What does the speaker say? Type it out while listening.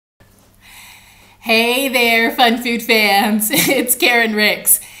Hey there, fun food fans. It's Karen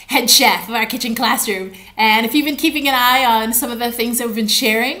Ricks, head chef of our kitchen classroom. And if you've been keeping an eye on some of the things that we've been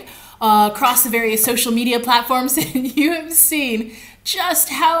sharing across the various social media platforms, you have seen just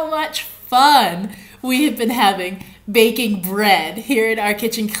how much fun we have been having baking bread here in our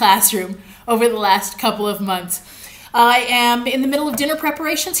kitchen classroom over the last couple of months. I am in the middle of dinner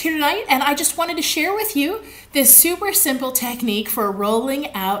preparations here tonight, and I just wanted to share with you this super simple technique for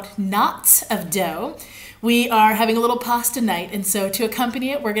rolling out knots of dough. We are having a little pasta night, and so to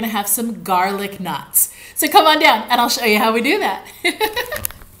accompany it, we're going to have some garlic knots. So come on down, and I'll show you how we do that.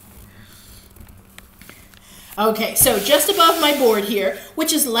 Okay, so just above my board here,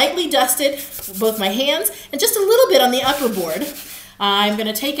 which is lightly dusted, both my hands, and just a little bit on the upper board, I'm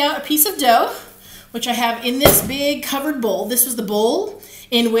going to take out a piece of dough, which I have in this big covered bowl. This was the bowl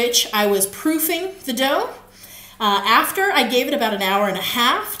in which I was proofing the dough. After I gave it about an hour and a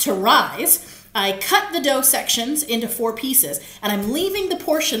half to rise, I cut the dough sections into 4 pieces, and I'm leaving the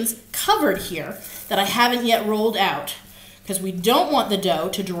portions covered here that I haven't yet rolled out because we don't want the dough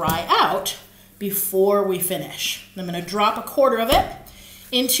to dry out before we finish. I'm going to drop a quarter of it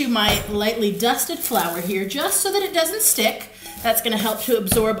into my lightly dusted flour here just so that it doesn't stick. That's going to help to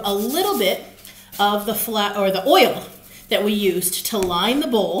absorb a little bit of the oil that we used to line the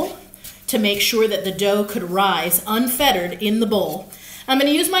bowl to make sure that the dough could rise unfettered in the bowl. I'm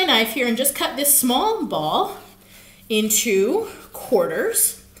going to use my knife here and just cut this small ball into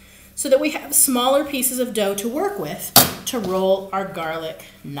quarters so that we have smaller pieces of dough to work with to roll our garlic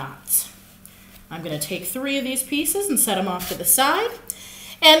knots. I'm going to take 3 of these pieces and set them off to the side.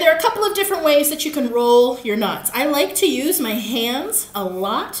 And there are a couple of different ways that you can roll your knots. I like to use my hands a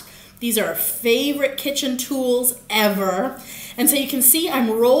lot. These are our favorite kitchen tools ever. And so you can see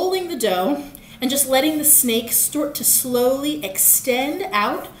I'm rolling the dough and just letting the snake start to slowly extend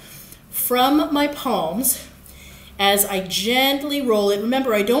out from my palms as I gently roll it.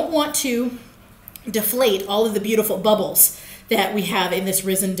 Remember, I don't want to deflate all of the beautiful bubbles that we have in this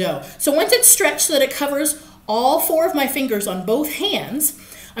risen dough. So once it's stretched so that it covers all 4 of my fingers on both hands,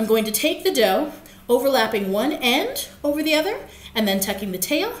 I'm going to take the dough, overlapping one end over the other, and then tucking the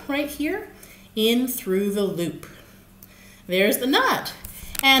tail right here in through the loop. There's the knot.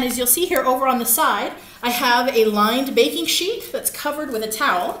 And as you'll see here over on the side, I have a lined baking sheet that's covered with a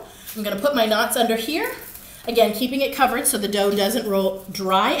towel. I'm going to put my knots under here, again keeping it covered so the dough doesn't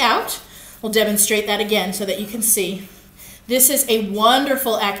dry out. We'll demonstrate that again so that you can see. This is a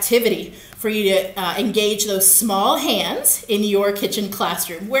wonderful activity for you to engage those small hands in your kitchen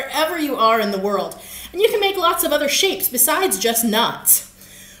classroom, wherever you are in the world. And you can make lots of other shapes besides just knots.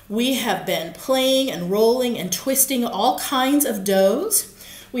 We have been playing and rolling and twisting all kinds of doughs.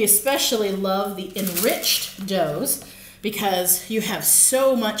 We especially love the enriched doughs because you have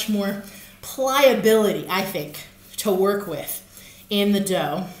so much more pliability, I think, to work with in the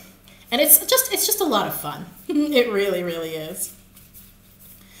dough. And it's just a lot of fun. It really, really is.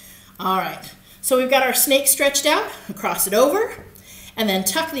 All right, so we've got our snake stretched out, cross it over, and then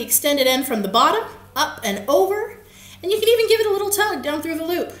tuck the extended end from the bottom, up and over, and you can even give it a little tug down through the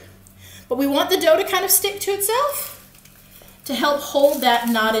loop. But we want the dough to kind of stick to itself to help hold that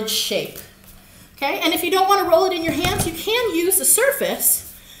knotted shape. Okay, and if you don't want to roll it in your hands, you can use the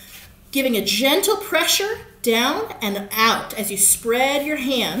surface, giving a gentle pressure down and out as you spread your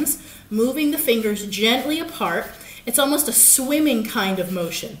hands, moving the fingers gently apart. It's almost a swimming kind of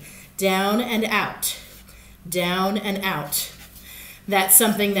motion. Down and out, down and out. That's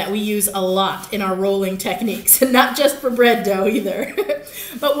something that we use a lot in our rolling techniques, and not just for bread dough either.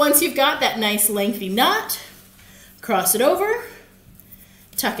 But once you've got that nice lengthy knot, cross it over,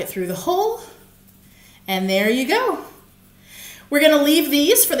 tuck it through the hole, and there you go. We're going to leave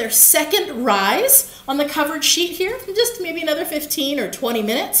these for their second rise on the covered sheet here, just maybe another 15 or 20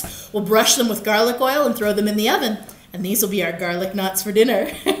 minutes. We'll brush them with garlic oil and throw them in the oven, and these will be our garlic knots for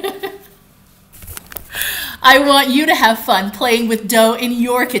dinner. I want you to have fun playing with dough in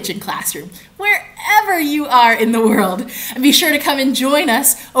your kitchen classroom, wherever you are in the world. And be sure to come and join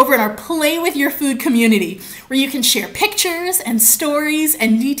us over in our Play With Your Food community, where you can share pictures and stories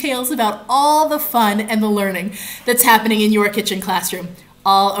and details about all the fun and the learning that's happening in your kitchen classroom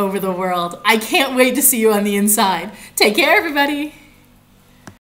all over the world. I can't wait to see you on the inside. Take care, everybody.